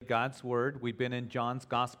God's Word. We've been in John's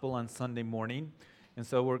Gospel on Sunday morning, and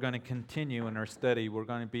so we're going to continue in our study. We're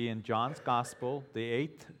going to be in John's Gospel, the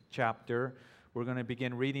 8th chapter. We're going to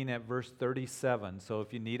begin reading at verse 37. So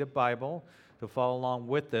if you need a Bible to follow along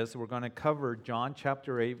with us, we're going to cover John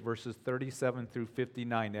chapter 8, verses 37 through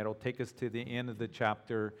 59. That'll take us to the end of the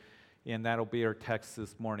chapter, and that'll be our text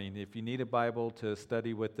this morning. If you need a Bible to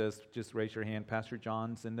study with us, just raise your hand. Pastor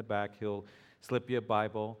John's in the back. He'll slip you a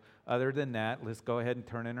Bible. Other than that, let's go ahead and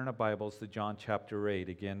turn in our Bibles to John chapter 8.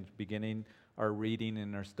 Again, beginning our reading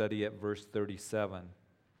and our study at verse 37.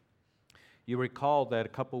 You recall that a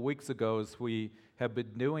couple weeks ago, as we have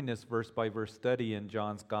been doing this verse-by-verse study in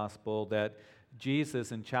John's Gospel, that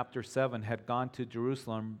Jesus in chapter 7 had gone to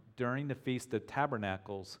Jerusalem during the Feast of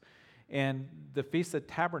Tabernacles. And the Feast of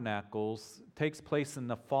Tabernacles takes place in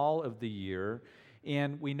the fall of the year.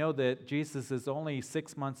 And we know that Jesus is only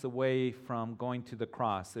 6 months away from going to the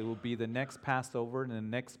cross. It will be the next Passover and the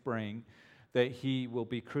next spring that he will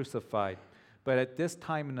be crucified. But at this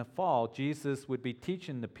time in the fall, Jesus would be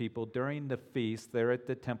teaching the people during the feast there at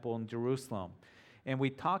the temple in Jerusalem. And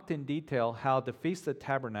we talked in detail how the Feast of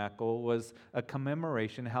Tabernacle was a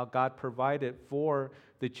commemoration, how God provided for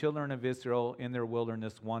the children of Israel in their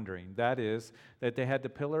wilderness wandering. That is, that they had the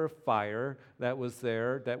pillar of fire that was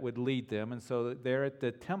there that would lead them. And so there at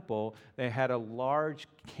the temple, they had a large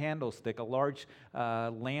candlestick, a large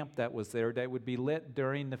lamp that was there that would be lit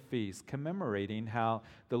during the feast, commemorating how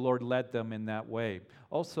the Lord led them in that way.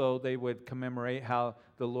 Also, they would commemorate how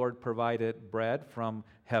the Lord provided bread from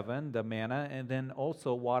heaven, the manna, and then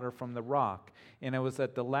also water from the rock. And it was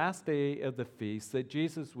at the last day of the feast that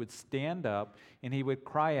Jesus would stand up and he would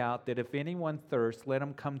cry out that if anyone thirsts, let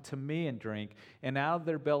him come to me and drink, and out of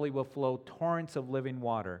their belly will flow torrents of living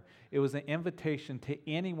water. It was an invitation to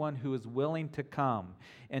anyone who is willing to come.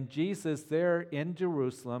 And Jesus there in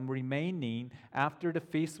Jerusalem, remaining after the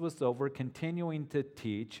feast was over, continuing to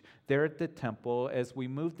teach there at the temple. As we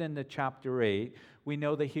moved into chapter 8, we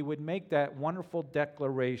know that he would make that wonderful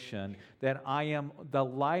declaration that I am the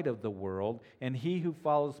light of the world, and he who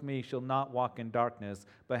follows me shall not walk in darkness,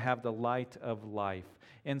 but have the light of life.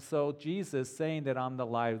 And so Jesus saying that I'm the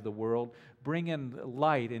light of the world, bringing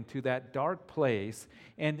light into that dark place.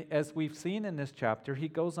 And as we've seen in this chapter, he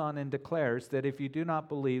goes on and declares that if you do not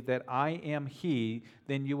believe that I am he,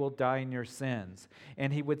 then you will die in your sins.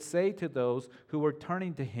 And he would say to those who were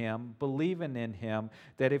turning to him, believing in him,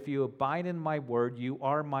 that if you abide in my word, you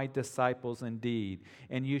are my disciples indeed.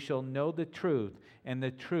 And you shall know the truth, and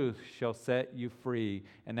the truth shall set you free.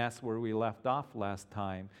 And that's where we left off last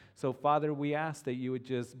time. So, Father, we ask that you would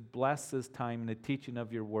just bless this time in the teaching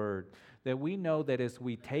of your word, that we know that as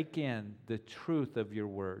we take in the truth of your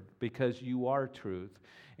word, because you are truth,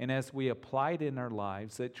 and as we apply it in our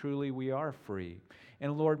lives, that truly we are free.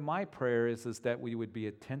 And Lord, my prayer is that we would be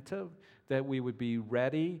attentive, that we would be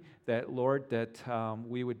ready, that, Lord, that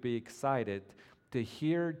we would be excited to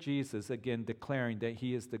hear Jesus again declaring that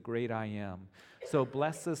he is the great I am. So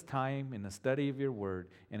bless this time in the study of your word,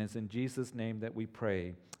 and it's in Jesus' name that we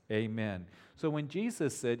pray. Amen. So when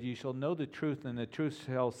Jesus said, you shall know the truth, and the truth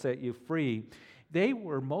shall set you free, they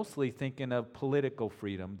were mostly thinking of political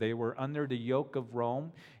freedom. They were under the yoke of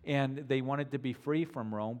Rome, and they wanted to be free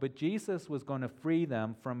from Rome. But Jesus was going to free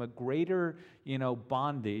them from a greater,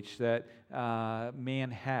 bondage that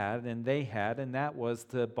man had and they had, and that was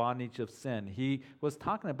the bondage of sin. He was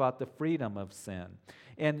talking about the freedom of sin.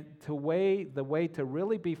 And the way to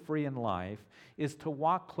really be free in life is to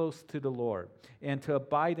walk close to the Lord and to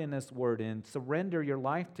abide in his word and surrender your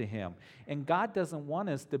life to him. And God doesn't want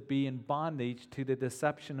us to be in bondage to the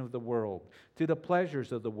deception of the world, to the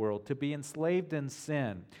pleasures of the world, to be enslaved in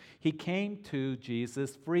sin. He came to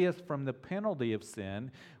Jesus, free us from the penalty of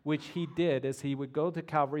sin, which he did as he would go to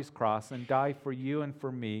Calvary's cross and die for you and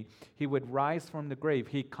for me. He would rise from the grave.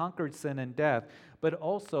 He conquered sin and death. But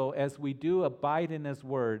also, as we do abide in his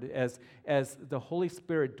word, as the Holy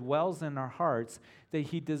Spirit dwells in our hearts, that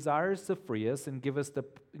he desires to free us and give us the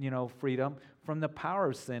freedom from the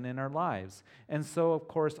power of sin in our lives. And so, of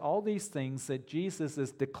course, all these things that Jesus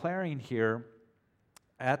is declaring here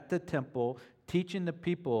at the temple, teaching the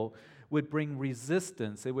people, would bring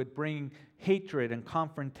resistance. It would bring hatred and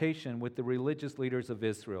confrontation with the religious leaders of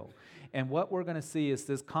Israel. And what we're going to see is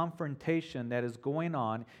this confrontation that is going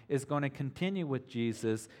on is going to continue with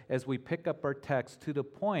Jesus as we pick up our text to the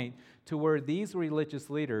point to where these religious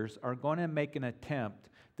leaders are going to make an attempt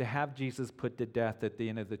to have Jesus put to death at the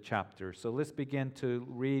end of the chapter. So let's begin to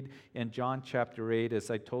read in John chapter 8. As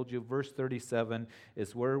I told you, verse 37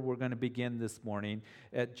 is where we're going to begin this morning.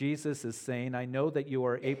 Jesus is saying, I know that you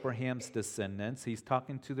are Abraham's descendants. He's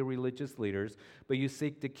talking to the religious leaders, but you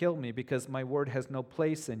seek to kill me because my word has no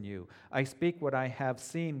place in you. I speak what I have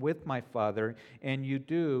seen with my Father, and you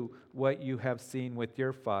do what you have seen with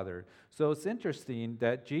your father. So it's interesting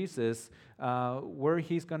that Jesus, where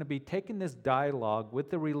he's going to be taking this dialogue with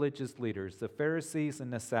the religious leaders, the Pharisees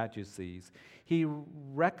and the Sadducees, he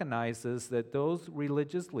recognizes that those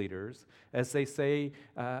religious leaders, as they say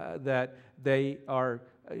that they are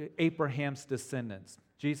Abraham's descendants.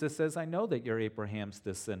 Jesus says, I know that you're Abraham's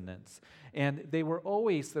descendants. And they were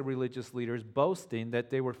always, the religious leaders, boasting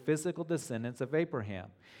that they were physical descendants of Abraham.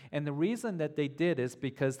 And the reason that they did is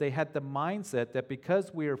because they had the mindset that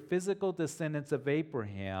because we are physical descendants of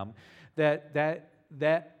Abraham, that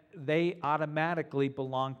they automatically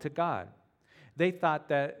belong to God. They thought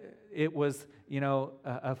that it was,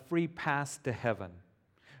 a free pass to heaven.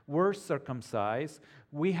 We're circumcised.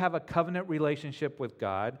 We have a covenant relationship with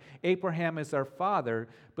God. Abraham is our father,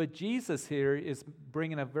 but Jesus here is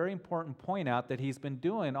bringing a very important point out that he's been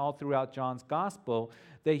doing all throughout John's gospel,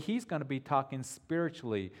 that he's going to be talking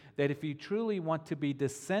spiritually, that if you truly want to be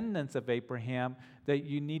descendants of Abraham, that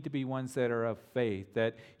you need to be ones that are of faith,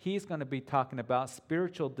 that he's going to be talking about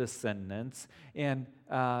spiritual descendants, and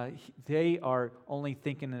they are only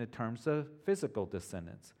thinking in the terms of physical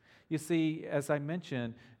descendants. You see, as I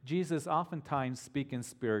mentioned, Jesus oftentimes speaking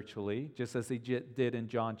spiritually, just as he did in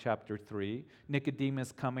John chapter 3.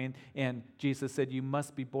 Nicodemus coming, and Jesus said, you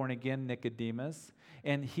must be born again, Nicodemus.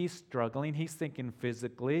 And he's struggling. He's thinking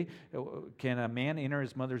physically, can a man enter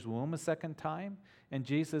his mother's womb a second time? And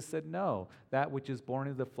Jesus said, no, that which is born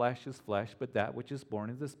of the flesh is flesh, but that which is born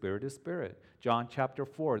of the Spirit is spirit. John chapter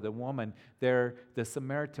 4, the woman there, the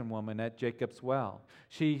Samaritan woman at Jacob's well.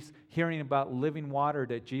 She's hearing about living water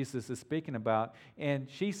that Jesus is speaking about, and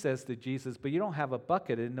she says to Jesus, but you don't have a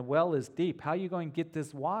bucket, and the well is deep. How are you going to get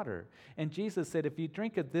this water? And Jesus said, if you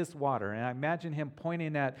drink of this water, and I imagine him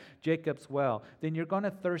pointing at Jacob's well, then you're going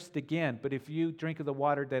to thirst again. But if you drink of the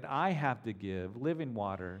water that I have to give, living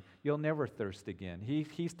water, you'll never thirst again.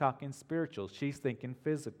 He's talking spiritual. She's thinking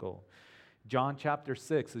physical. John chapter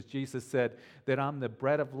 6, as Jesus said, that I'm the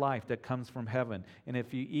bread of life that comes from heaven. And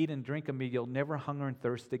if you eat and drink of me, you'll never hunger and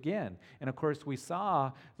thirst again. And of course, we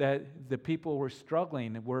saw that the people were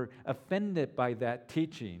struggling and were offended by that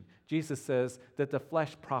teaching. Jesus says that the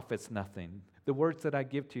flesh profits nothing. The words that I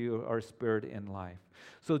give to you are spirit and life.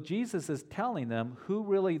 So Jesus is telling them who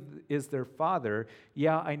really is their father.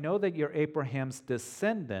 Yeah, I know that you're Abraham's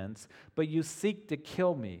descendants, but you seek to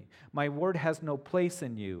kill me. My word has no place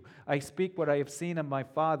in you. I speak what I have seen of my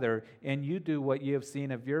father, and you do what you have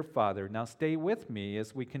seen of your father. Now stay with me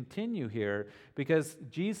as we continue here, because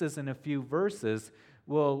Jesus in a few verses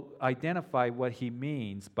will identify what he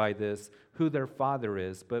means by this, who their father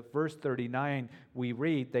is. But verse 39, we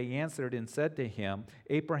read, they answered and said to him,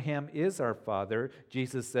 Abraham is our father.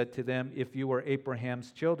 Jesus said to them, if you were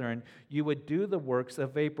Abraham's children, you would do the works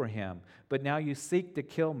of Abraham. But now you seek to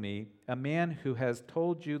kill me, a man who has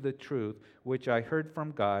told you the truth, which I heard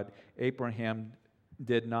from God. Abraham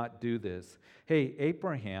did not do this. Hey,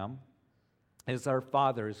 Abraham is our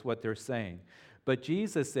father, is what they're saying. But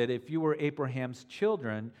Jesus said, if you were Abraham's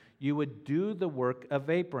children, you would do the work of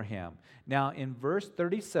Abraham. Now, in verse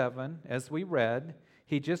 37, as we read,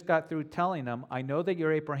 he just got through telling them, I know that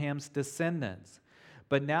you're Abraham's descendants.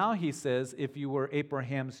 But now he says, if you were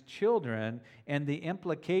Abraham's children, and the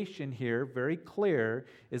implication here, very clear,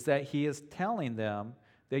 is that he is telling them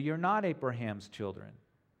that you're not Abraham's children.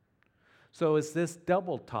 So is this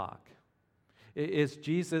double talk? Is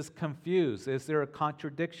Jesus confused? Is there a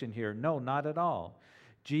contradiction here? No, not at all.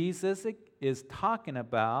 Jesus is talking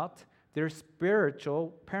about their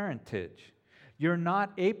spiritual parentage. You're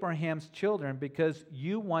not Abraham's children because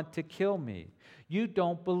you want to kill me. You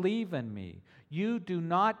don't believe in me. You do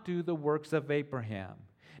not do the works of Abraham.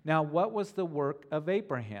 Now, what was the work of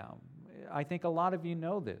Abraham? I think a lot of you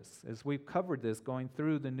know this, as we've covered this going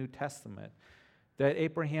through the New Testament. That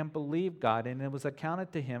Abraham believed God and it was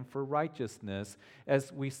accounted to him for righteousness,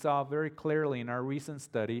 as we saw very clearly in our recent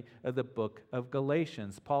study of the book of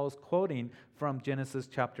Galatians. Paul is quoting from Genesis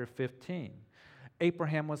chapter 15.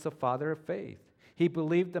 Abraham was the father of faith. He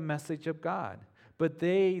believed the message of God, but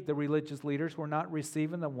they, the religious leaders, were not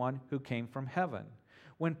receiving the one who came from heaven.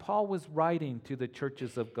 When Paul was writing to the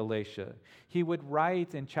churches of Galatia, he would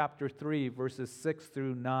write in chapter 3, verses 6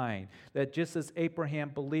 through 9, that just as Abraham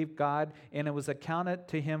believed God and it was accounted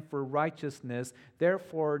to him for righteousness,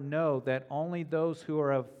 therefore know that only those who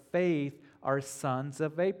are of faith are sons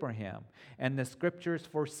of Abraham. And the scriptures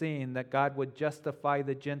foreseeing that God would justify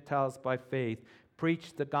the Gentiles by faith,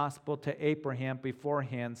 preached the gospel to Abraham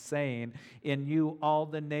beforehand, saying, in you all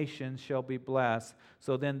the nations shall be blessed.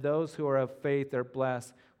 So then those who are of faith are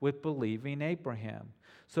blessed with believing Abraham.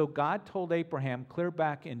 So God told Abraham clear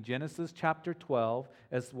back in Genesis chapter 12,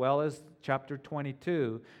 as well as chapter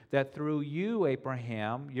 22, that through you,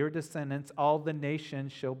 Abraham, your descendants, all the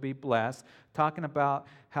nations shall be blessed, talking about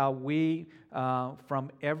how we, from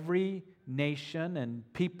every nation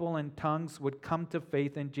and people and tongues, would come to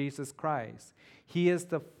faith in Jesus Christ. He is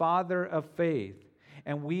the father of faith,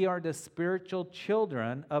 and we are the spiritual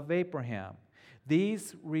children of Abraham.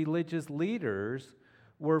 These religious leaders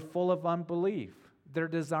were full of unbelief. They're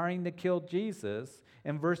desiring to kill Jesus.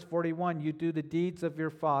 In verse 41, you do the deeds of your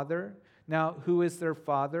father. Now, who is their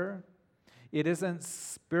father? It isn't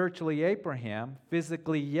spiritually Abraham.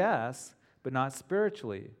 Physically, yes, but not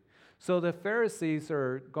spiritually. So the Pharisees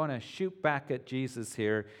are going to shoot back at Jesus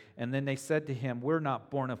here. And then they said to him, we're not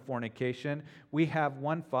born of fornication. We have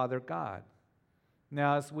one Father, God.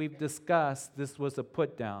 Now, as we've discussed, this was a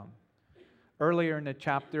put down. Earlier in the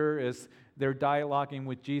chapter, as they're dialoguing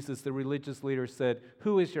with Jesus, the religious leaders said,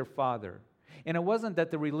 who is your father? And it wasn't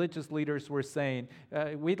that the religious leaders were saying,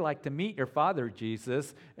 we'd like to meet your father,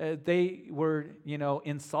 Jesus. They were,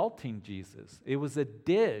 insulting Jesus. It was a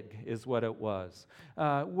dig is what it was.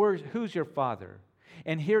 Who's your father?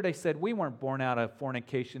 And here they said, we weren't born out of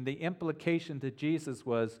fornication. The implication to Jesus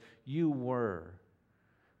was, you were.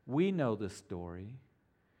 We know the story.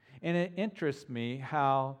 And it interests me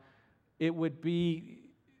how it would be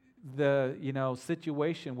the,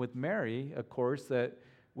 situation with Mary, of course, that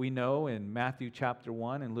we know in Matthew chapter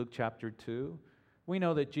 1 and Luke chapter 2. We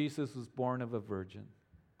know that Jesus was born of a virgin.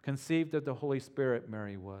 Conceived of the Holy Spirit,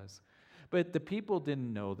 Mary was. But the people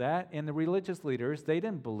didn't know that, and the religious leaders, they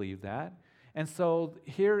didn't believe that. And so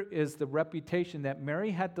here is the reputation that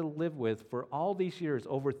Mary had to live with for all these years,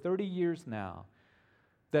 over 30 years now,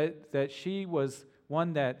 that she was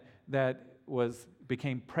one that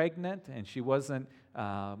became pregnant, and she wasn't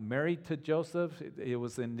married to Joseph. It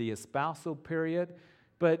was in the espousal period.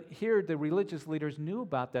 But here the religious leaders knew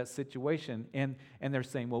about that situation, and they're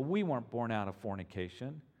saying, well, we weren't born out of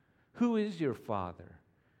fornication. Who is your father?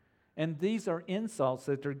 And these are insults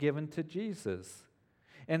that are given to Jesus.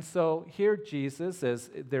 And so here Jesus, as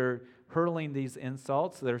they're hurling these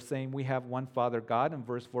insults, they're saying, we have one Father, God. In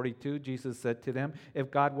verse 42, Jesus said to them,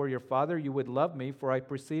 if God were your Father, you would love me, for I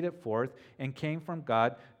proceeded forth and came from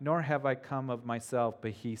God, nor have I come of myself,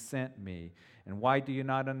 but he sent me. And why do you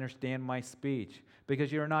not understand my speech?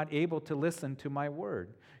 Because you are not able to listen to my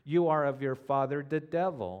word. You are of your father, the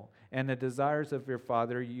devil, and the desires of your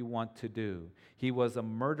father you want to do. He was a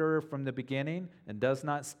murderer from the beginning and does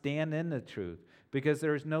not stand in the truth, because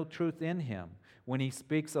there is no truth in him. When he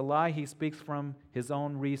speaks a lie, he speaks from his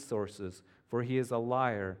own resources, for he is a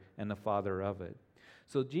liar and the father of it.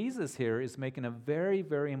 So Jesus here is making a very,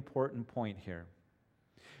 very important point here.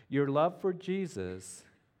 Your love for Jesus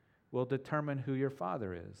will determine who your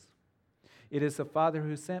father is. It is the Father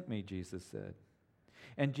who sent me, Jesus said.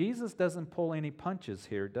 And Jesus doesn't pull any punches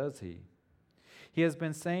here, does he? He has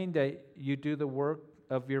been saying that you do the work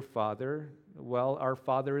of your Father. Well, our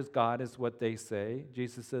Father is God, is what they say.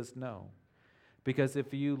 Jesus says no. Because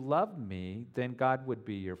if you loved me, then God would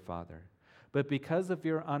be your Father. But because of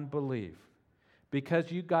your unbelief,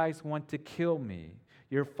 because you guys want to kill me,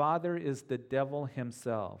 your father is the devil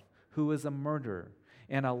himself, who is a murderer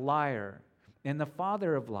and a liar and the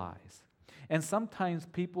father of lies. And sometimes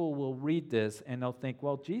people will read this and they'll think,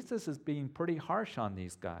 well, Jesus is being pretty harsh on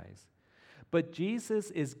these guys. But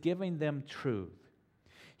Jesus is giving them truth.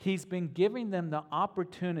 He's been giving them the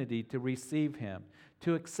opportunity to receive him,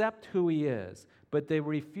 to accept who he is, but they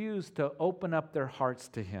refuse to open up their hearts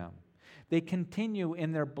to him. They continue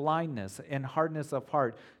in their blindness and hardness of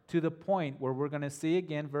heart to the point where we're going to see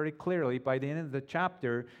again very clearly by the end of the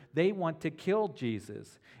chapter, they want to kill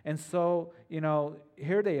Jesus. And so,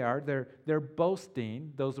 here they are. They're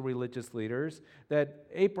boasting, those religious leaders, that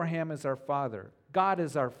Abraham is our father. God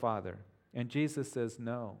is our father. And Jesus says,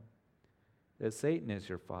 no, that Satan is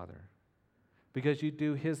your father because you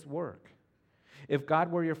do his work. If God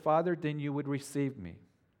were your father, then you would receive me.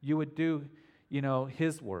 You would do,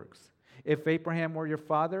 his works. If Abraham were your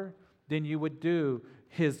father, then you would do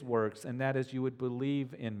his works, and that is you would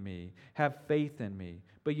believe in me, have faith in me,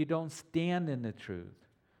 but you don't stand in the truth.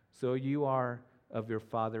 So you are of your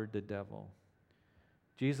father, the devil.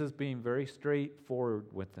 Jesus being very straightforward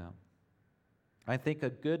with them. I think a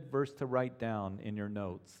good verse to write down in your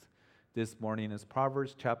notes this morning is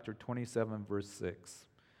Proverbs chapter 27, verse 6.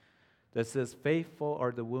 that says, faithful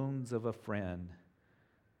are the wounds of a friend,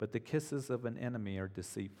 but the kisses of an enemy are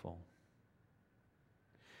deceitful.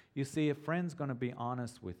 You see, a friend's going to be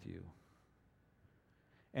honest with you.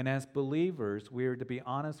 And as believers, we are to be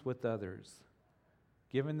honest with others,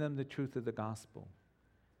 giving them the truth of the gospel,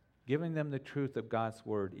 giving them the truth of God's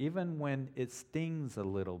word, even when it stings a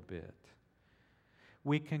little bit.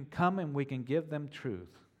 We can come and we can give them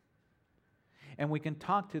truth. And we can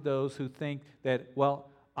talk to those who think that, well,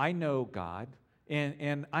 I know God,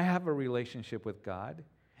 and I have a relationship with God.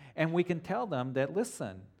 And we can tell them that,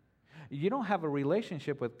 listen, you don't have a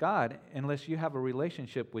relationship with God unless you have a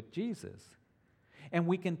relationship with Jesus. And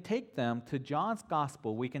we can take them to John's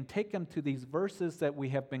gospel. We can take them to these verses that we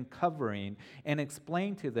have been covering and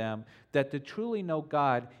explain to them that to truly know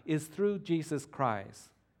God is through Jesus Christ.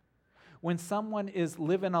 When someone is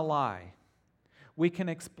living a lie, we can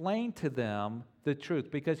explain to them the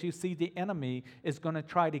truth, because you see, the enemy is going to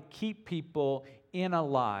try to keep people in a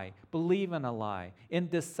lie, believe in a lie, in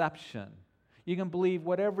deception. You can believe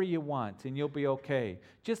whatever you want and you'll be okay.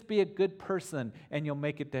 Just be a good person and you'll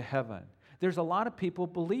make it to heaven. There's a lot of people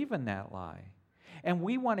believe in that lie. And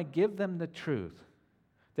we want to give them the truth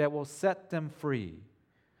that will set them free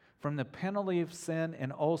from the penalty of sin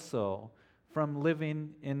and also from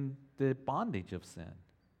living in the bondage of sin.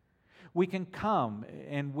 We can come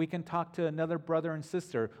and we can talk to another brother and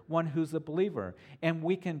sister, one who's a believer, and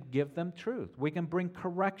we can give them truth. We can bring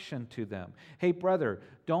correction to them. Hey, brother,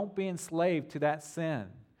 don't be enslaved to that sin.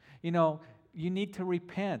 You know, you need to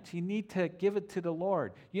repent. You need to give it to the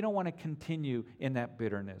Lord. You don't want to continue in that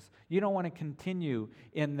bitterness. You don't want to continue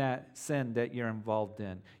in that sin that you're involved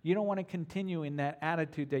in. You don't want to continue in that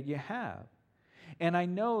attitude that you have. And I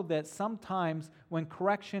know that sometimes when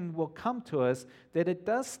correction will come to us, that it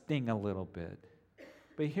does sting a little bit.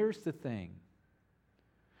 But here's the thing,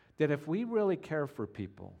 that if we really care for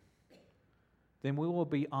people, then we will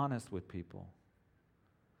be honest with people.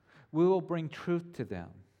 We will bring truth to them.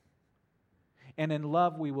 And in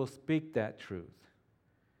love, we will speak that truth.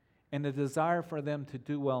 And the desire for them to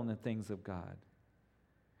do well in the things of God.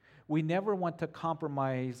 We never want to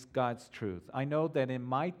compromise God's truth. I know that in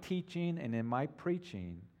my teaching and in my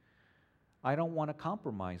preaching, I don't want to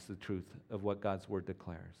compromise the truth of what God's word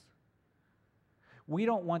declares. We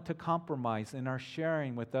don't want to compromise in our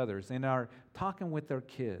sharing with others, in our talking with our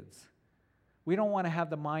kids. We don't want to have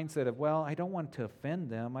the mindset of, well, I don't want to offend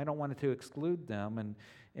them. I don't want to exclude them,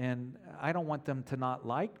 and I don't want them to not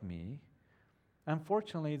like me.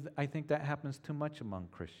 Unfortunately, I think that happens too much among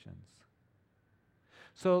Christians.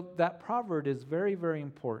 So that proverb is very, very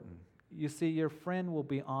important. You see, your friend will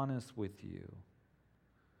be honest with you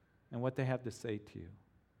and what they have to say to you.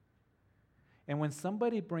 And when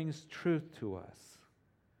somebody brings truth to us,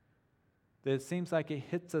 that it seems like it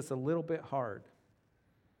hits us a little bit hard,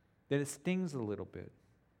 that it stings a little bit.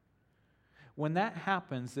 When that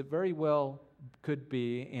happens, it very well could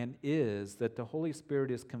be and is that the Holy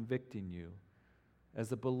Spirit is convicting you.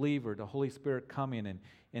 As a believer, the Holy Spirit coming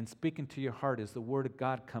and speaking to your heart as the Word of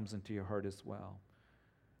God comes into your heart as well.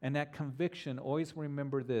 And that conviction, always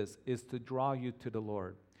remember this, is to draw you to the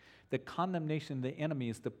Lord. The condemnation of the enemy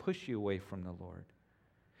is to push you away from the Lord.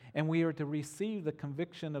 And we are to receive the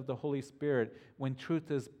conviction of the Holy Spirit when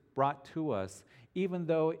truth is brought to us, even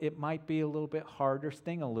though it might be a little bit hard or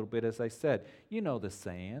sting a little bit, as I said. You know the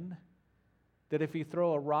saying, that if you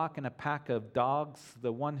throw a rock in a pack of dogs,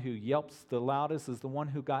 the one who yelps the loudest is the one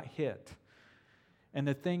who got hit. And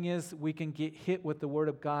the thing is, we can get hit with the Word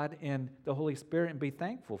of God and the Holy Spirit and be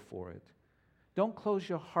thankful for it. Don't close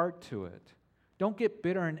your heart to it. Don't get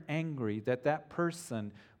bitter and angry that that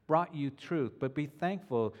person brought you truth, but be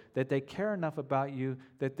thankful that they care enough about you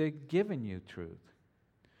that they've given you truth.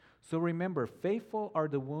 So remember, faithful are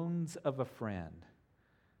the wounds of a friend.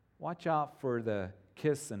 Watch out for the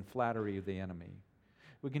kiss and flattery of the enemy.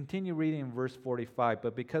 We continue reading in verse 45,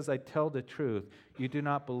 but because I tell the truth, you do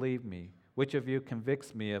not believe me. Which of you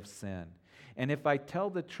convicts me of sin? And if I tell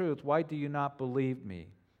the truth, why do you not believe me?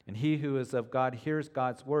 And he who is of God hears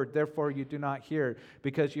God's word. Therefore you do not hear,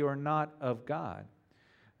 because you are not of God.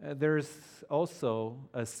 There's also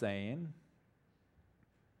a saying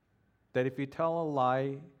that if you tell a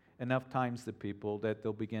lie enough times to people, that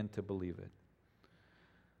they'll begin to believe it.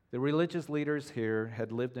 The religious leaders here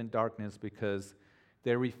had lived in darkness because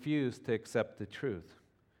they refused to accept the truth.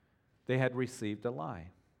 They had received a lie.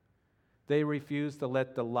 They refused to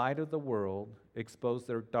let the light of the world expose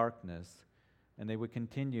their darkness, and they would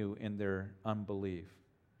continue in their unbelief.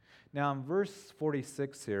 Now, in verse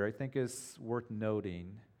 46 here, I think is worth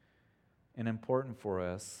noting and important for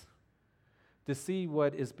us to see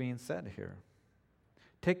what is being said here.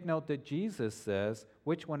 Take note that Jesus says,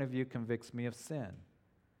 which one of you convicts me of sin?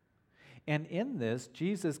 And in this,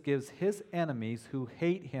 Jesus gives his enemies who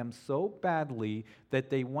hate him so badly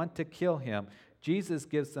that they want to kill him, Jesus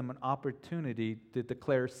gives them an opportunity to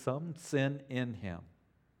declare some sin in him.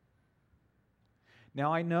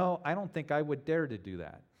 Now I don't think I would dare to do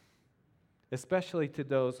that, especially to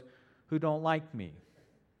those who don't like me,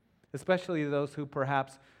 especially those who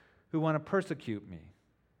want to persecute me.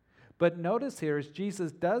 But notice here, as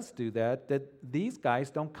Jesus does do that these guys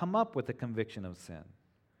don't come up with a conviction of sin.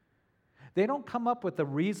 They don't come up with a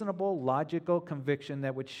reasonable, logical conviction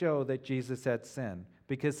that would show that Jesus had sinned,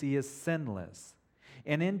 because he is sinless.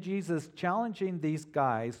 And in Jesus challenging these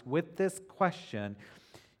guys with this question,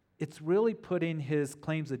 it's really putting his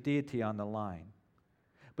claims of deity on the line.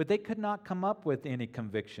 But they could not come up with any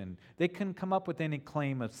conviction. They couldn't come up with any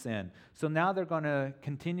claim of sin. So now they're going to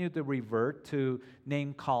continue to revert to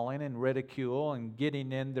name-calling and ridicule and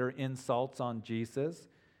getting in their insults on Jesus.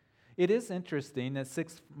 It is interesting that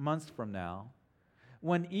 6 months from now,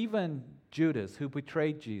 when even Judas, who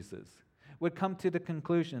betrayed Jesus, would come to the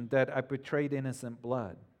conclusion that I betrayed innocent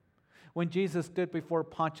blood. When Jesus stood before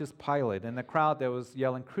Pontius Pilate and the crowd that was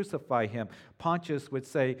yelling, "Crucify him," Pontius would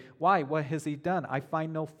say, "Why? What has he done? I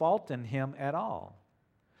find no fault in him at all."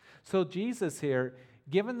 So Jesus here,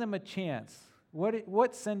 giving them a chance,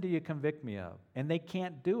 what sin do you convict me of? And they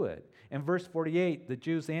can't do it. In verse 48, the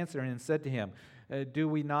Jews answered and said to him, "Do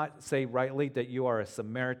we not say rightly that you are a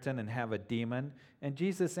Samaritan and have a demon?" And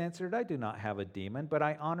Jesus answered, "I do not have a demon, but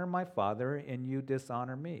I honor my Father, and you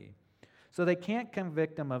dishonor me." So they can't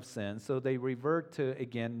convict him of sin, so they revert to,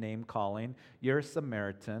 again, name-calling. You're a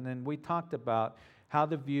Samaritan. And we talked about how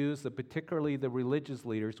the views of particularly the religious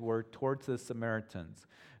leaders were towards the Samaritans.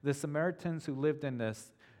 The Samaritans who lived in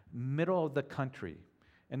this middle of the country,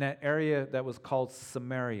 in that area that was called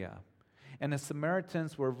Samaria. And the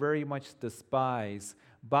Samaritans were very much despised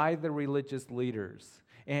by the religious leaders.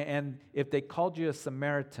 And if they called you a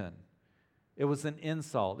Samaritan, it was an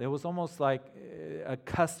insult. It was almost like a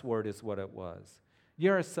cuss word is what it was.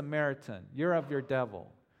 You're a Samaritan. You're of your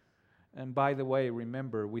devil. And by the way,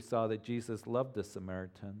 remember, we saw that Jesus loved the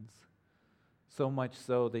Samaritans, so much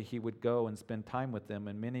so that he would go and spend time with them,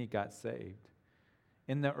 and many got saved.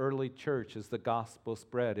 In the early church, as the gospel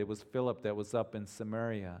spread, it was Philip that was up in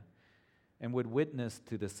Samaria and would witness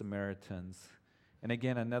to the Samaritans. And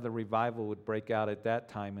again, another revival would break out at that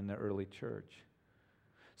time in the early church.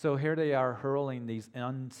 So here they are hurling these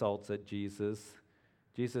insults at Jesus.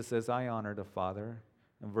 Jesus says, "I honor the Father."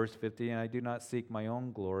 In verse 50, "And I do not seek my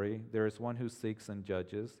own glory. There is one who seeks and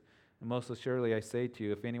judges. And most assuredly I say to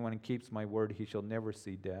you, if anyone keeps my word, he shall never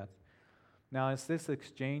see death." Now, as this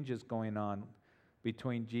exchange is going on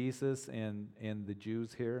between Jesus and the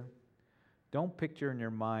Jews here, don't picture in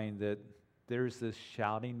your mind that there's this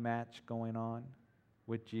shouting match going on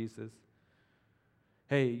with Jesus.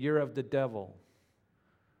 Hey, you're of the devil.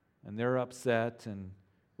 And they're upset, and,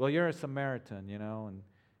 well, you're a Samaritan,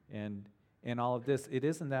 and all of this. It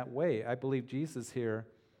isn't that way. I believe Jesus here,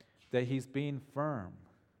 that he's being firm.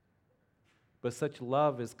 But such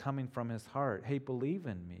love is coming from his heart. Hey, believe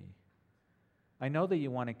in me. I know that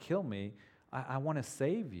you want to kill me. I want to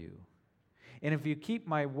save you. And if you keep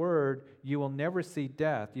my word, you will never see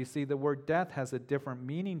death. You see, the word death has a different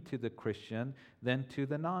meaning to the Christian than to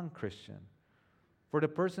the non-Christian. For the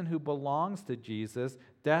person who belongs to Jesus,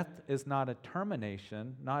 death is not a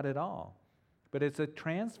termination, not at all, but it's a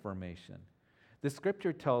transformation. The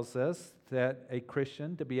scripture tells us that a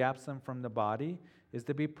Christian, to be absent from the body, is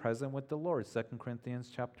to be present with the Lord, 2 Corinthians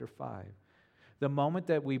chapter 5. The moment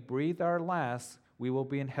that we breathe our last, we will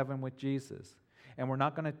be in heaven with Jesus. And we're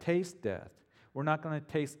not going to taste death. We're not going to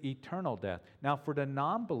taste eternal death. Now, for the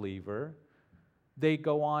non-believer, they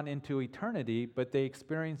go on into eternity, but they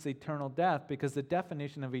experience eternal death because the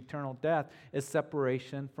definition of eternal death is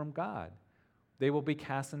separation from God. They will be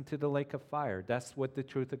cast into the lake of fire. That's what the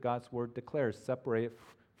truth of God's word declares, separate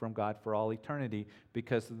from God for all eternity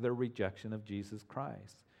because of their rejection of Jesus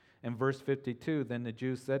Christ. In verse 52, then the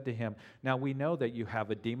Jews said to him, "Now we know that you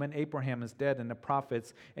have a demon. Abraham is dead and the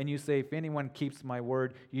prophets, and you say, if anyone keeps my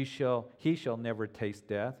word, he shall never taste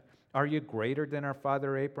death. Are you greater than our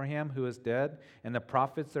father Abraham, who is dead, and the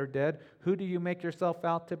prophets are dead? Who do you make yourself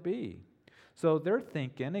out to be?" So they're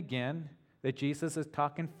thinking, again, that Jesus is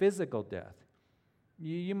talking physical death.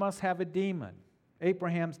 You must have a demon.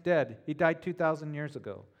 Abraham's dead. He died 2,000 years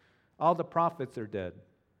ago. All the prophets are dead.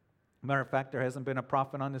 Matter of fact, there hasn't been a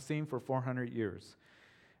prophet on the scene for 400 years.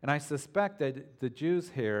 And I suspect that the Jews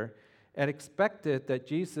here had expected that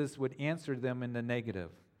Jesus would answer them in the negative.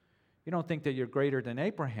 You don't think that you're greater than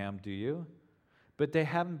Abraham, do you? But they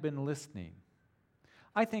haven't been listening.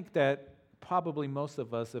 I think that probably most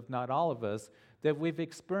of us, if not all of us, that we've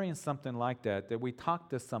experienced something like that we talk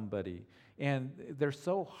to somebody and they're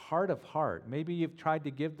so hard of heart. Maybe you've tried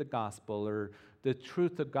to give the gospel or the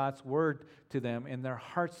truth of God's word to them, and their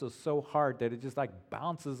hearts are so hard that it just like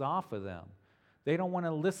bounces off of them. They don't want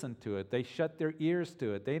to listen to it. They shut their ears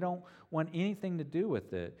to it. They don't want anything to do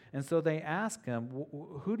with it. And so they ask him,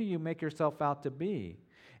 who do you make yourself out to be?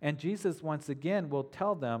 And Jesus once again will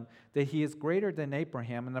tell them that he is greater than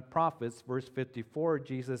Abraham and the prophets. Verse 54,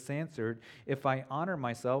 Jesus answered, if I honor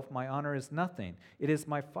myself, my honor is nothing. It is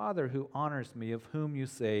my Father who honors me, of whom you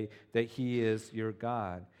say that he is your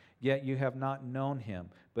God. Yet you have not known him,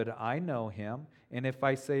 but I know him. And if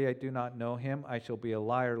I say I do not know him, I shall be a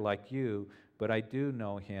liar like you, but I do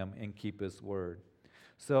know him and keep his word.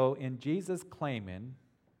 So in Jesus claiming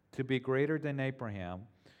to be greater than Abraham,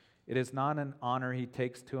 it is not an honor he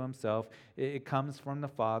takes to himself. It comes from the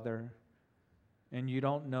Father, and you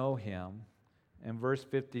don't know him. In verse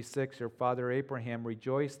 56, your father Abraham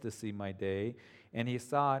rejoiced to see my day, and he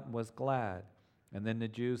saw it and was glad. And then the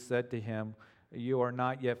Jews said to him, you are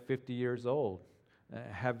not yet 50 years old.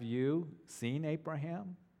 Have you seen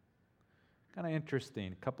Abraham? Kind of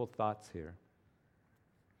interesting. A couple thoughts here.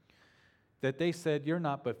 That they said, you're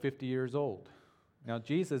not but 50 years old. Now,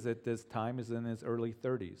 Jesus at this time is in his early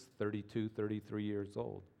 30s, 32, 33 years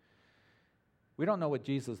old. We don't know what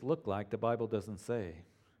Jesus looked like. The Bible doesn't say.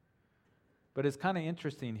 But it's kind of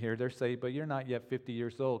interesting here. They're saying, but you're not yet 50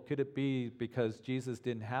 years old. Could it be because Jesus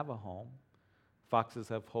didn't have a home? Foxes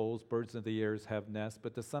have holes, birds of the air have nests,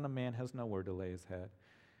 but the Son of Man has nowhere to lay his head.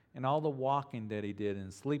 And all the walking that he did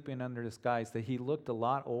and sleeping under the skies, that he looked a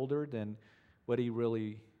lot older than what he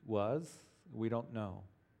really was, we don't know.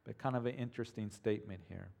 But kind of an interesting statement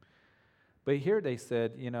here. But here they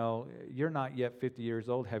said, you're not yet 50 years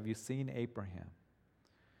old. Have you seen Abraham?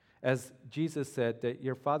 As Jesus said that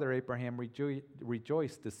your father Abraham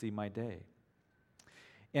rejoiced to see my day.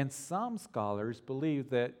 And some scholars believe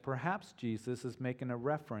that perhaps Jesus is making a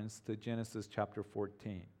reference to Genesis chapter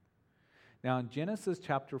 14. Now in Genesis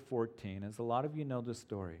chapter 14, as a lot of you know the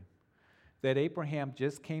story, that Abraham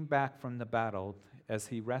just came back from the battle as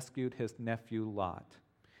he rescued his nephew Lot.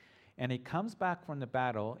 And he comes back from the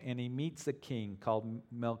battle and he meets a king called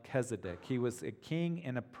Melchizedek. He was a king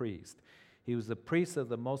and a priest. He was the priest of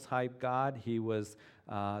the Most High God. He was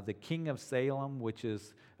the king of Salem, which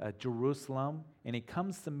is Jerusalem. And he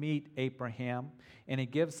comes to meet Abraham, and he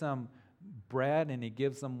gives him bread and he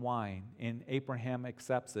gives him wine. And Abraham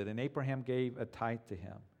accepts it. And Abraham gave a tithe to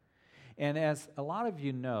him. And as a lot of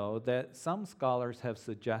you know, that some scholars have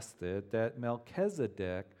suggested that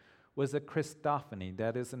Melchizedek was a Christophany,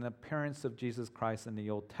 that is an appearance of Jesus Christ in the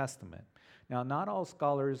Old Testament. Now, not all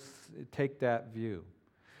scholars take that view.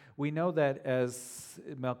 We know that as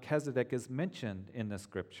Melchizedek is mentioned in the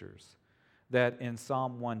Scriptures, that in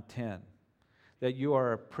Psalm 110, that you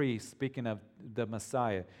are a priest, speaking of the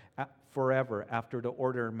Messiah, forever after the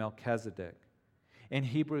order of Melchizedek. In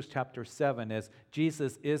Hebrews chapter 7, as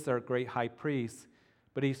Jesus is our great high priest,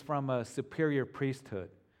 but he's from a superior priesthood,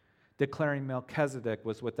 declaring Melchizedek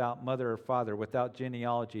was without mother or father, without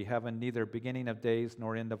genealogy, having neither beginning of days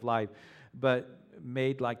nor end of life, but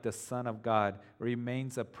made like the Son of God,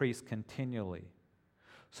 remains a priest continually.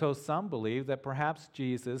 So some believe that perhaps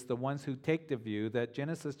Jesus, the ones who take the view that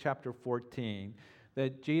Genesis chapter 14,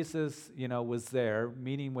 that Jesus, was there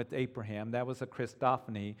meeting with Abraham, that was a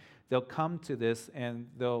Christophany, they'll come to this and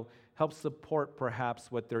they'll help support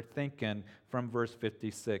perhaps what they're thinking from verse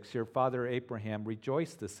 56. Your father Abraham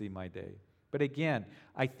rejoiced to see my day. But again,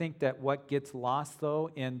 I think that what gets lost, though,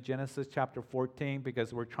 in Genesis chapter 14,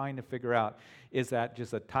 because we're trying to figure out, is that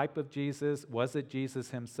just a type of Jesus? Was it Jesus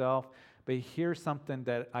himself? But here's something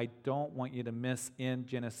that I don't want you to miss in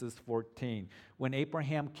Genesis 14. When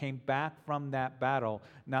Abraham came back from that battle,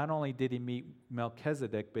 not only did he meet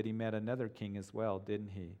Melchizedek, but he met another king as well, didn't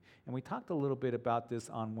he? And we talked a little bit about this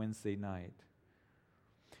on Wednesday night.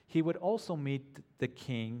 He would also meet the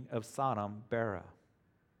king of Sodom, Bera.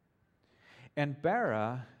 And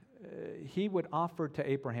Bera, he would offer to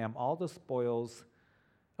Abraham all the spoils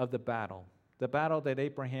of the battle that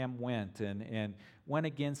Abraham went and went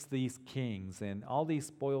against these kings and all these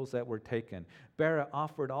spoils that were taken. Bera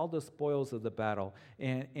offered all the spoils of the battle.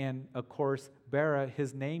 And of course, Bera,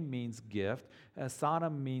 his name means gift.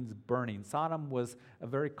 Sodom means burning. Sodom was a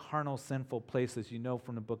very carnal, sinful place, as you know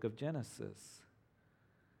from the book of Genesis.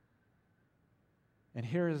 And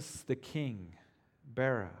here's the king,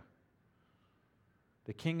 Bera,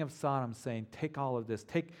 the king of Sodom, saying, take all of this.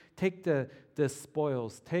 Take the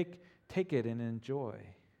spoils. Take it and enjoy.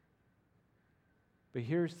 But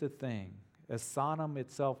here's the thing. As Sodom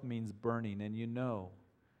itself means burning, and you know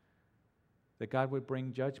that God would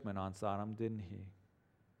bring judgment on Sodom, didn't he?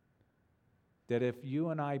 That if you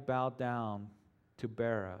and I bow down to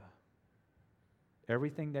Bera,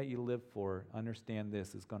 everything that you live for, understand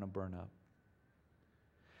this, is going to burn up.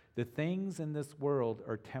 The things in this world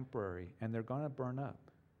are temporary, and they're going to burn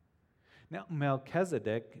up. Now,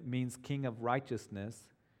 Melchizedek means king of righteousness.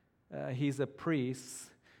 He's a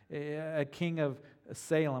priest, a king of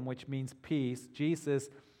Salem, which means peace. Jesus,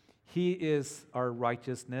 he is our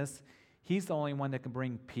righteousness. He's the only one that can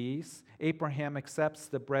bring peace. Abraham accepts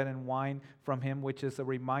the bread and wine from him, which is a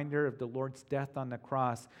reminder of the Lord's death on the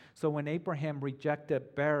cross. So when Abraham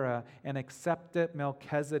rejected Bera and accepted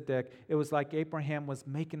Melchizedek, it was like Abraham was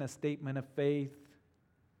making a statement of faith.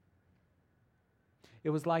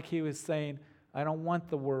 It was like he was saying, I don't want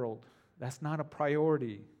the world. That's not a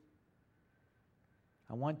priority.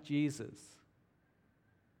 I want Jesus.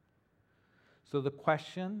 So the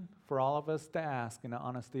question for all of us to ask in the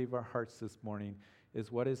honesty of our hearts this morning is,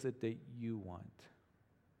 what is it that you want?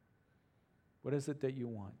 What is it that you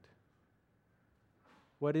want?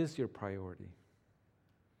 What is your priority?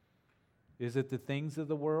 Is it the things of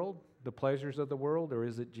the world, the pleasures of the world, or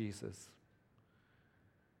is it Jesus?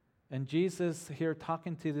 And Jesus here,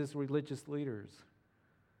 talking to these religious leaders,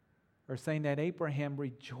 are saying that Abraham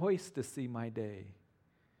rejoiced to see my day.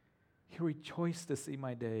 He rejoiced to see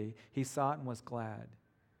my day. He saw it and was glad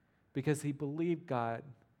because he believed God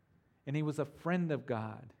and he was a friend of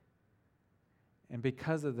God. And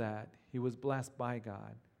because of that, he was blessed by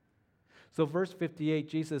God. So verse 58,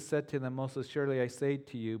 Jesus said to them, most assuredly I say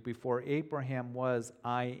to you, before Abraham was,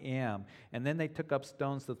 I am. And then they took up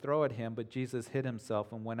stones to throw at him, but Jesus hid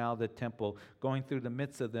himself and went out of the temple, going through the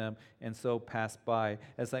midst of them, and so passed by.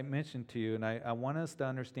 As I mentioned to you, and I want us to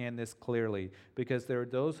understand this clearly, because there are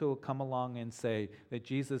those who will come along and say that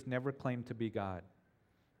Jesus never claimed to be God.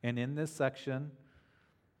 And in this section,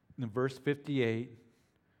 in verse 58,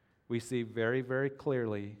 we see very, very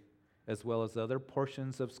clearly, as well as other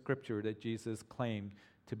portions of Scripture, that Jesus claimed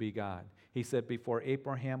to be God. He said, before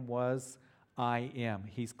Abraham was, I am.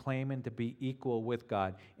 He's claiming to be equal with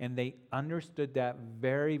God. And they understood that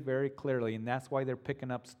very, very clearly, and that's why they're picking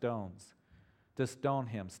up stones to stone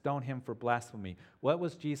him for blasphemy. What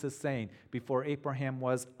was Jesus saying? Before Abraham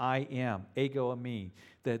was, I am, ego eimi,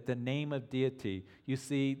 the name of deity. You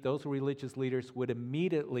see, those religious leaders would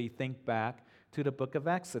immediately think back to the book of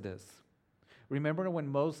Exodus. Remember when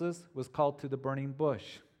Moses was called to the burning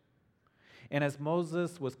bush? And as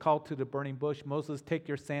Moses was called to the burning bush, Moses, take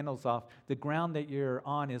your sandals off. The ground that you're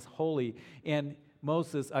on is holy. And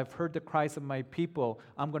Moses, I've heard the cries of my people.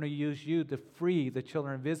 I'm going to use you to free the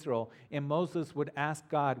children of Israel. And Moses would ask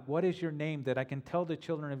God, what is your name, that I can tell the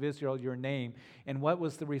children of Israel your name? And what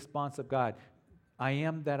was the response of God? I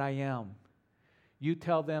am that I am. You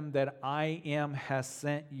tell them that I am has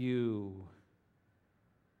sent you.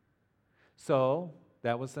 So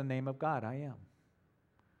that was the name of God, I am.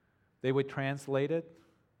 They would translate it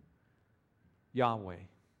Yahweh,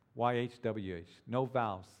 YHWH, no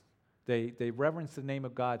vowels. They reverenced the name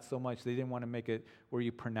of God so much they didn't want to make it where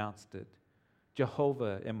you pronounced it.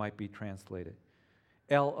 Jehovah, it might be translated.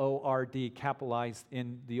 Lord, capitalized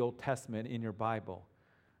in the Old Testament in your Bible.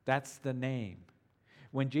 That's the name.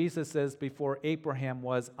 When Jesus says, before Abraham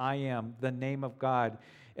was, I am, the name of God,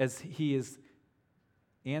 as he is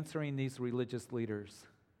answering these religious leaders,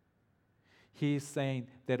 he's saying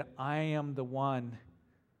that I am the one,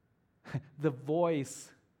 the voice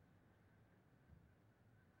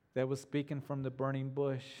that was speaking from the burning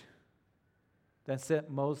bush that sent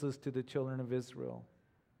Moses to the children of Israel.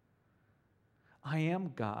 I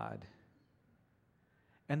am God.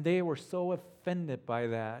 And they were so offended by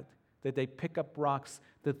that they pick up rocks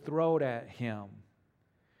to throw it at him.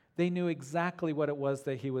 They knew exactly what it was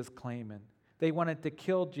that he was claiming. They wanted to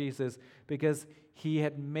kill Jesus because he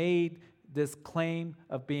had made this claim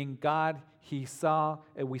of being God. We saw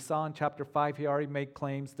in chapter 5, he already made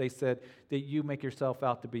claims. They said that you make yourself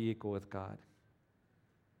out to be equal with God.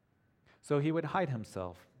 So he would hide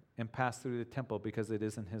himself and pass through the temple because it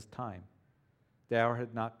isn't his time. The hour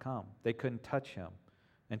had not come. They couldn't touch him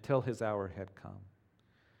until his hour had come.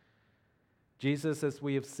 Jesus, as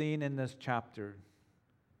we have seen in this chapter,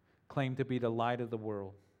 claimed to be the light of the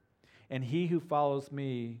world. And he who follows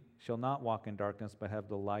me shall not walk in darkness, but have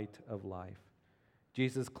the light of life.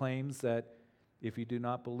 Jesus claims that if you do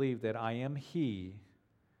not believe that I am he,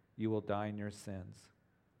 you will die in your sins.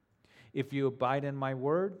 If you abide in my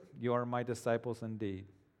word, you are my disciples indeed.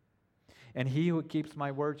 And he who keeps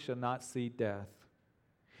my word shall not see death.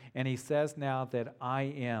 And he says now that I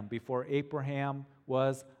am. Before Abraham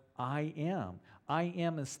was, I am. I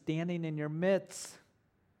am is standing in your midst.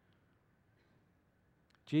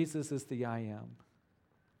 Jesus is the I am.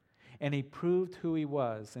 And he proved who he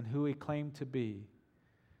was and who he claimed to be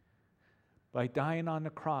by dying on the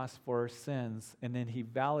cross for our sins, and then he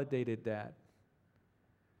validated that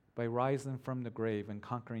by rising from the grave and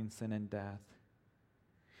conquering sin and death.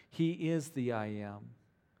 He is the I am.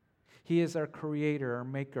 He is our creator, our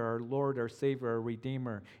maker, our Lord, our Savior, our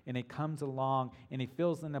Redeemer. And he comes along and he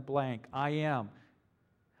fills in the blank. I am.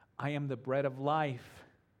 I am the bread of life.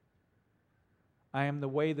 I am the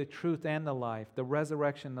way, the truth, and the life, the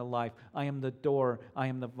resurrection, the life. I am the door. I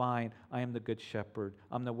am the vine. I am the good shepherd.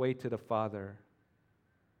 I'm the way to the Father.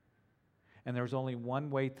 And there's only one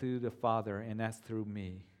way to the Father, and that's through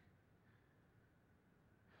me.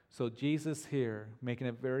 So Jesus here, making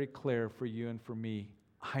it very clear for you and for me,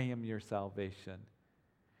 I am your salvation.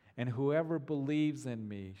 And whoever believes in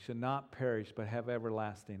me should not perish but have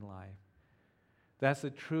everlasting life. That's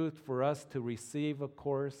the truth for us to receive, of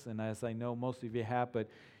course, and as I know most of you have, but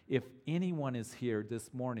if anyone is here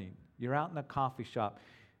this morning, you're out in a coffee shop,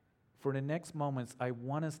 for the next moments, I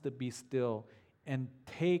want us to be still and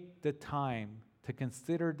take the time to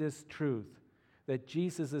consider this truth, that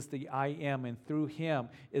Jesus is the I am, and through him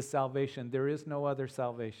is salvation. There is no other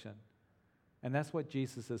salvation. And that's what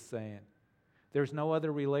Jesus is saying. There's no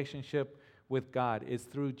other relationship with God. It's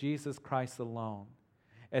through Jesus Christ alone.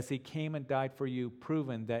 As he came and died for you,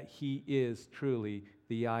 proven that he is truly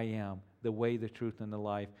the I am, the way, the truth, and the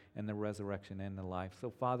life, and the resurrection and the life.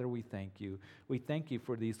 So, Father, we thank you. We thank you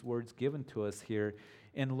for these words given to us here.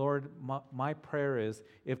 And Lord, my prayer is,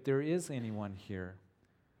 if there is anyone here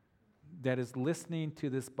that is listening to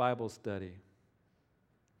this Bible study,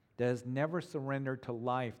 that has never surrendered to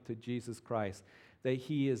life to Jesus Christ, that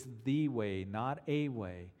he is the way, not a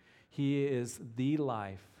way. He is the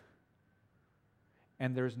life.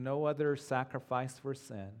 And there's no other sacrifice for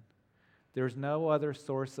sin. There's no other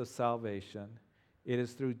source of salvation. It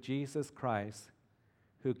is through Jesus Christ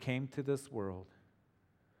who came to this world,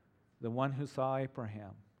 the one who saw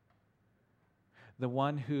Abraham, the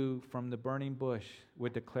one who from the burning bush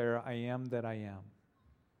would declare, I am that I am.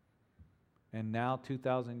 And now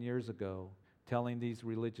 2,000 years ago, telling these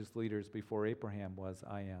religious leaders before Abraham was,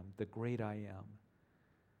 I am, the great I am.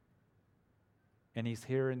 And he's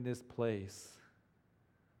here in this place.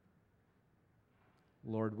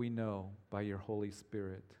 Lord, we know by your Holy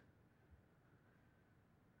Spirit,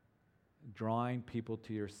 drawing people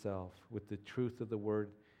to yourself with the truth of the word.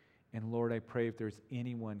 And Lord, I pray if there's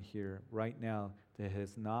anyone here right now that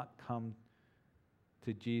has not come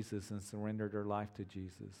to Jesus and surrendered their life to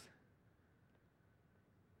Jesus,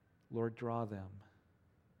 Lord, draw them.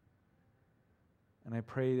 And I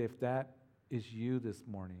pray if that is you this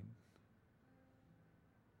morning,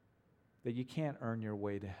 that you can't earn your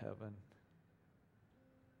way to heaven.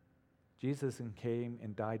 Jesus came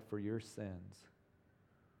and died for your sins.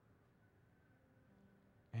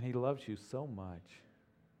 And he loves you so much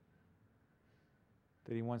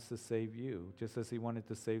that he wants to save you, just as he wanted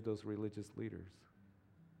to save those religious leaders.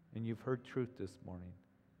 And you've heard truth this morning.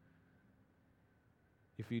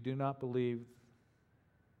 If you do not believe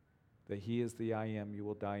that he is the I am, you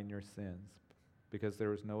will die in your sins, because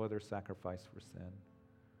there is no other sacrifice for sin,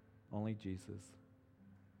 only Jesus.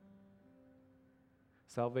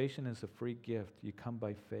 Salvation is a free gift. You come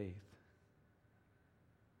by faith,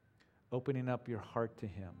 opening up your heart to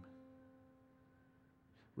him,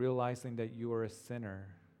 realizing that you are a sinner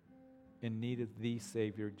in need of the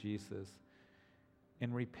Savior, Jesus,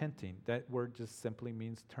 and repenting. That word just simply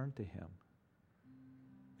means turn to him.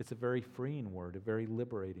 It's a very freeing word, a very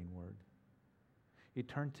liberating word. You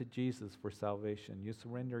turn to Jesus for salvation. You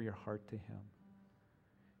surrender your heart to him.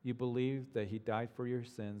 You believe that he died for your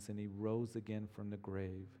sins and he rose again from the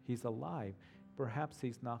grave. He's alive. Perhaps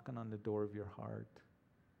he's knocking on the door of your heart.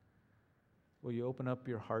 Will you open up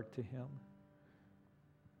your heart to him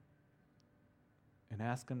and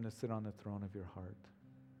ask him to sit on the throne of your heart?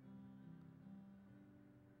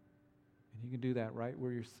 And you can do that right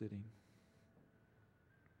where you're sitting.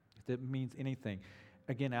 If that means anything.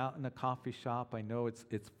 Again, out in a coffee shop, I know it's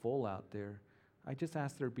full out there. I just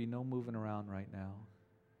ask there be no moving around right now.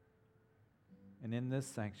 And in this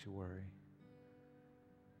sanctuary,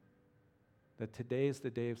 that today is the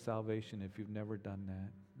day of salvation if you've never done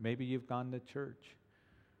that. Maybe you've gone to church.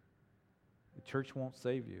 The church won't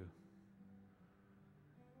save you.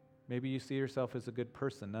 Maybe you see yourself as a good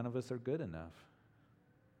person. None of us are good enough.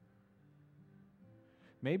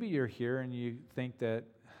 Maybe you're here and you think that,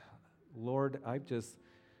 Lord, I just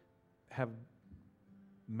have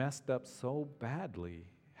messed up so badly.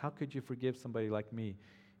 How could you forgive somebody like me?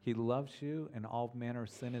 He loves you, and all manner of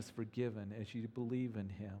sin is forgiven as you believe in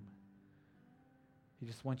him. He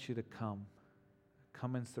just wants you to come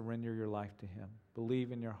come and surrender your life to Him.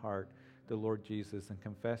 Believe in your heart the Lord Jesus and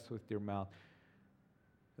confess with your mouth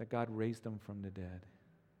that God raised Him from the dead.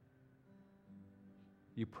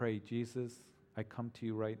 You pray, Jesus, I come to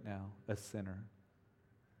you right now, a sinner,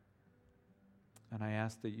 and I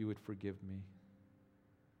ask that you would forgive me.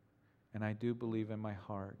 And I do believe in my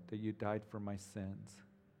heart that you died for my sins,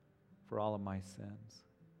 for all of my sins.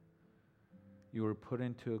 You were put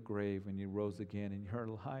into a grave and you rose again and you're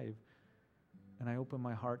alive. And I open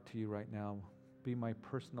my heart to you right now. Be my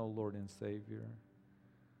personal Lord and Savior.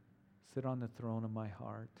 Sit on the throne of my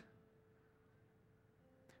heart.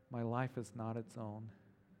 My life is not its own.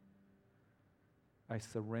 I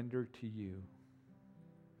surrender to you.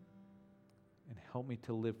 And help me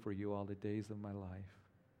to live for you all the days of my life.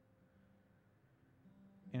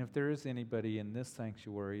 And if there is anybody in this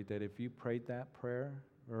sanctuary that if you prayed that prayer,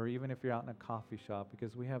 or even if you're out in a coffee shop,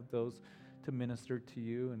 because we have those to minister to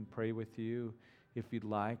you and pray with you if you'd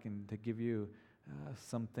like, and to give you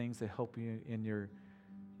some things to help you in your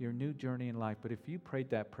new journey in life. But if you prayed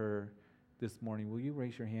that prayer this morning, will you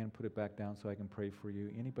raise your hand and put it back down so I can pray for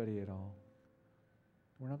you? Anybody at all?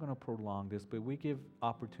 We're not going to prolong this, but we give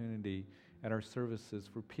opportunity at our services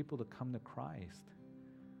for people to come to Christ.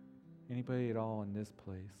 Anybody at all in this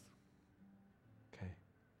place? Okay.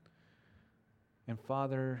 And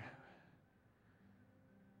Father,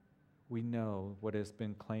 we know what has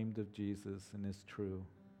been claimed of Jesus and is true,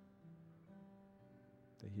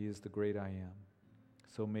 that He is the great I am.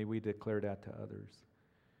 So may we declare that to others.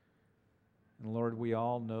 And Lord, we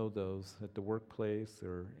all know those at the workplace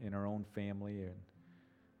or in our own family and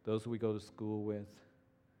those we go to school with,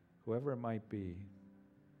 whoever it might be,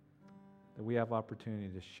 that we have opportunity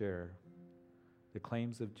to share the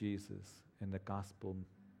claims of Jesus and the gospel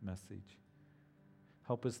message.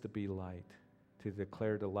 Help us to be light, to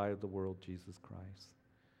declare the light of the world, Jesus Christ.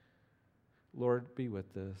 Lord, be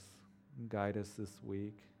with us and guide us this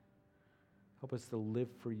week. Help us to live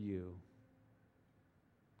for you.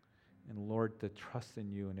 And Lord, to trust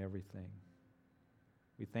in you in everything.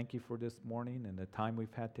 We thank you for this morning and the time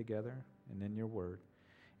we've had together and in your word.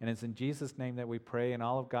 And it's in Jesus' name that we pray, and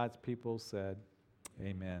all of God's people said,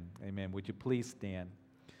 amen. Amen. Would you please stand?